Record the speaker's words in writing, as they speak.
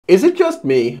Is it just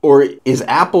me, or is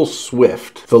Apple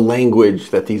Swift the language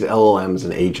that these LLMs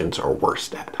and agents are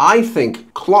worst at? I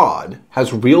think Claude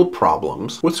has real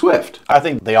problems with Swift. I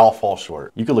think they all fall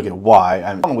short. You can look at why.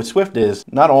 And the problem with Swift is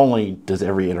not only does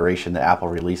every iteration that Apple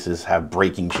releases have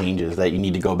breaking changes that you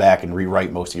need to go back and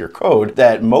rewrite most of your code,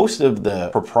 that most of the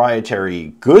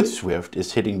proprietary good Swift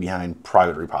is hidden behind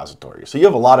private repositories. So you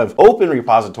have a lot of open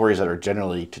repositories that are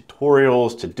generally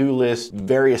tutorials, to-do lists,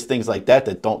 various things like that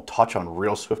that don't touch on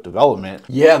real Swift development.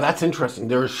 Yeah, that's interesting.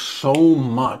 There's so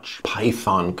much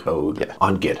Python code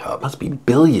on GitHub. Must be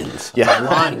billions of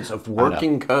lines of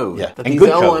working code that these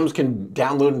LLMs can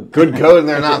download. Good code, and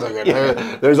they're not so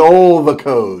good. There's all the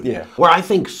code. Where I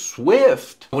think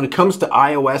Swift, when it comes to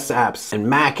iOS apps and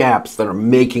Mac apps that are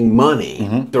making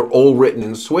money, they're all written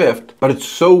in Swift, but it's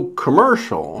so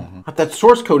commercial that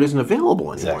source code isn't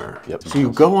available anywhere. So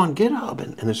you go on GitHub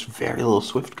and there's very little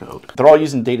Swift code. They're all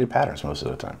using dated patterns most of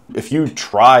the time. If you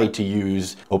try to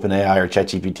use OpenAI or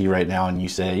ChatGPT right now and you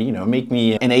say, you know, make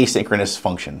me an asynchronous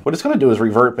function, what it's going to do is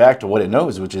revert back to what it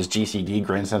knows, which is GCD,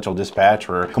 Grand Central Dispatch,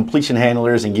 or completion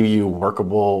handlers, and give you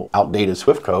workable, outdated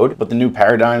Swift code. But the new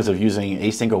paradigms of using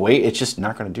async await, it's just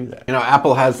not going to do that. You know,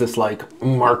 Apple has this like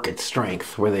market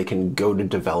strength where they can go to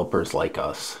developers like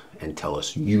us and tell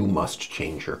us, you must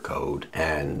change your code,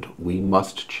 and we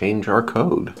must change our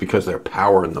code because they're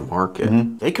power in the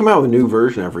market. They come out with a new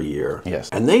version every year,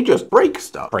 and they just break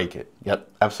stuff. Break it. Yep,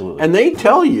 absolutely. And they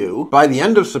tell you, by the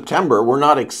end of September, we're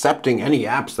not accepting any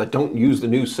apps that don't use the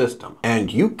new system.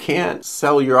 And you can't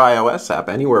sell your iOS app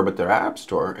anywhere but their app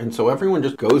store. And so everyone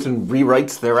just goes and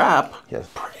rewrites their app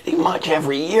pretty much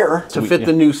every year to fit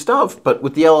the new stuff. But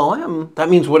with the LLM, that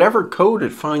means whatever code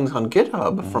it finds on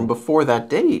GitHub from before that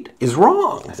date is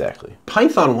wrong. Exactly.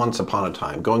 Python, once upon a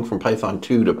time, going from Python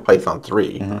 2 to Python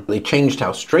 3, they changed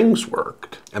how strings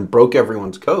worked and broke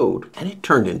everyone's code. And it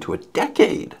turned into a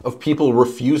decade of people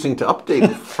refusing to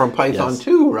update from Python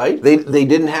 2, right? They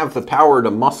didn't have the power to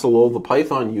muscle all the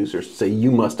Python users to say,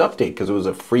 you must update, because it was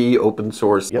a free open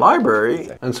source library.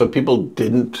 And so people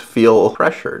didn't feel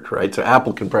pressured, right? So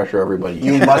Apple can pressure everybody.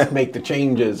 You must make the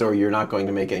changes or you're not going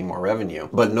to make any more revenue.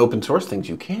 But in open source things,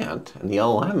 you can't. And the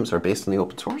LLMs are based on the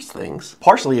open source things.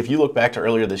 Partially, if you look back to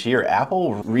earlier this year,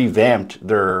 Apple revamped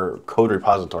their code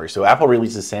repository. So Apple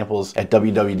releases samples at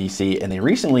WWDC, and they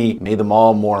recently made them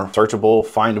all more searchable,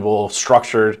 findable,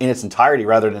 structured in its entirety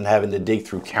rather than having to dig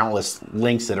through countless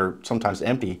links that are sometimes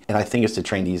empty. And I think it's to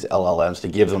train these LLMs to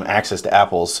give them access to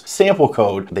Apple's sample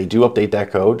code. They do update that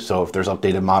code, so if there's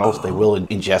updated models, they will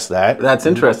ingest that. That's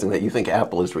interesting that you think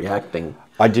Apple is reacting.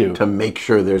 I do. To make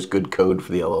sure there's good code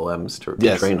for the LLMs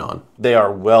to train on. They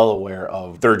are well aware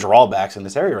of their drawbacks in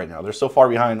this area right now. They're so far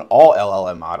behind all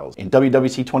LLM models. In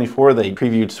WWDC 24, they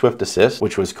previewed Swift Assist,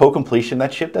 which was co-completion.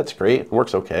 That ship, that's great. It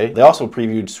works okay. They also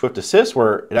previewed Swift Assist,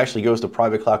 where it actually goes to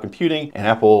private cloud computing, and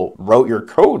Apple wrote your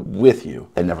code with you.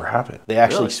 That never happened. They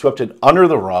actually swept it under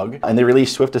the rug, and they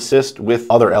released Swift Assist with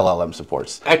other LLM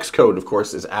supports. Xcode, of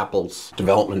course, is Apple's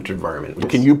development environment.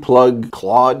 Can you plug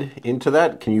Claude into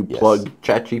that? Can you plug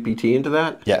ChatGPT into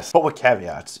that? Yes, but with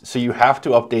caveats. So you have to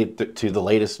update to the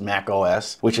latest Mac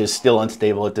OS, which is still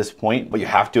unstable at this point, but you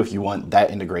have to if you want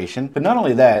that integration. But not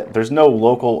only that, there's no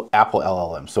local Apple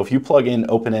LLM. So if you plug in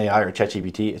OpenAI or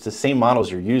ChatGPT, it's the same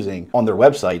models you're using on their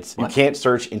websites. You can't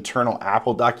search internal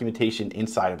Apple documentation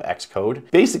inside of Xcode.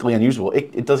 Basically unusable.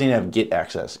 It doesn't even have Git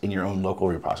access in your own local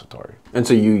repository. And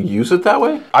so you use it that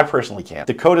way? I personally can't.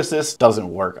 The Code Assist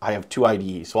doesn't work. I have two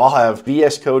IDEs. So I'll have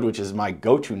VS Code, which is my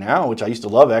go-to now, which I used to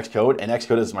love Xcode, and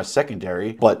Xcode is my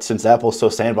secondary. But since Apple's so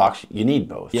sandbox, you need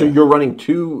both. So you're running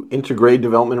two integrated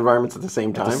development environments at the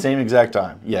same time? At the same exact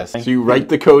time, yes. So you write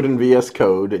the code in VS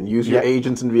Code and use your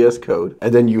agents in VS Code,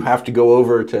 and then you have to go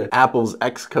over to Apple's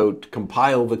Xcode to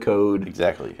compile the code.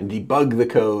 Exactly. And debug the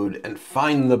code and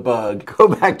find the bug. Go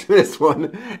back to this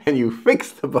one and you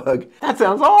fix the bug. That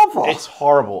sounds awful. It's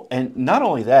horrible. And not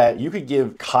only that, you could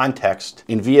give context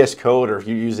in VS Code, or if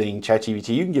you're using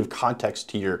ChatGPT, you can give context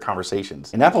to your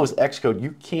conversations. In Apple's Xcode,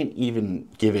 you can't even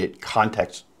give it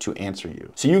context to answer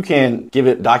you. So you can give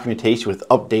it documentation with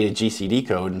updated GCD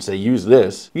code and say, use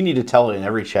this. You need to tell it in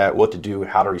every chat what to do,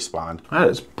 how to respond. That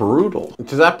is brutal.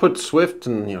 Does that put Swift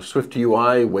and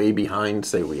SwiftUI way behind,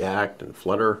 say, React and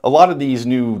Flutter? A lot of these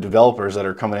new developers that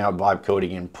are coming out vibe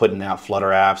coding and putting out Flutter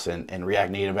apps and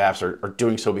React Native apps are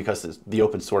doing so because it's the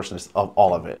open sourceness of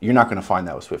all of it. You're not going to find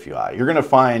that with SwiftUI. You're going to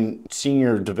find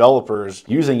senior developers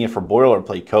using it for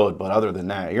boilerplate code, but other than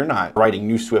that, you're not writing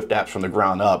new Swift apps from the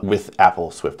ground up with Apple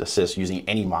Swift Assist using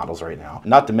any models right now.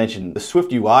 Not to mention the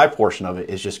SwiftUI portion of it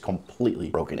is just completely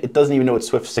broken. It doesn't even know what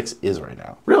Swift 6 is right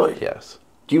now. Really? Yes.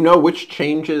 Do you know which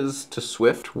changes to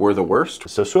Swift were the worst?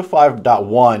 So Swift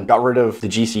 5.1 got rid of the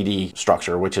GCD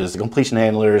structure, which is the completion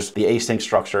handlers, the async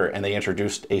structure, and they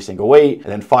introduced async await. And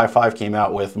then 5.5 came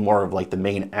out with more of like the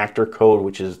main actor code,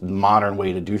 which is the modern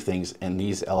way to do things, and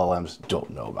these LLMs don't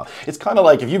know about. It's kind of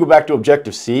like if you go back to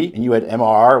Objective-C and you had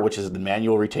MRR, which is the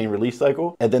manual retain release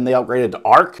cycle, and then they upgraded to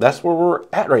ARC, that's where we're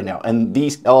at right now. And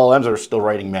these LLMs are still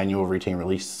writing manual retain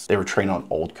release. They were trained on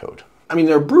old code. I mean,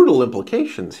 there are brutal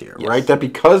implications here, right? That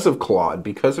because of Claude,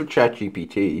 because of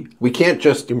ChatGPT, we can't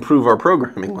just improve our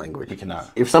programming language. You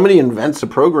cannot. If somebody invents a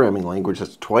programming language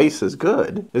that's twice as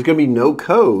good, there's going to be no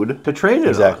code to train it on.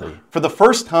 Exactly. For the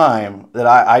first time that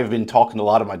I've been talking to a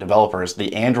lot of my developers,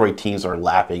 the Android teams are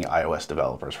lapping iOS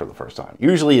developers for the first time.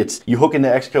 Usually it's you hook into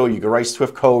Xcode, you can write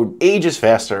Swift code, ages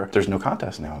faster. There's no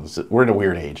contest now. We're in a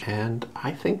weird age. And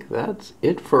I think that's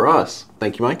it for us.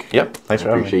 Thank you, Mike. Yep. Thanks for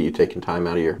having me. I appreciate you taking time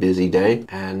out of your busy day.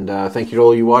 And thank you to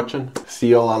all you watching. See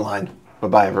you all online.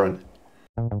 Bye-bye,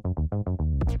 everyone.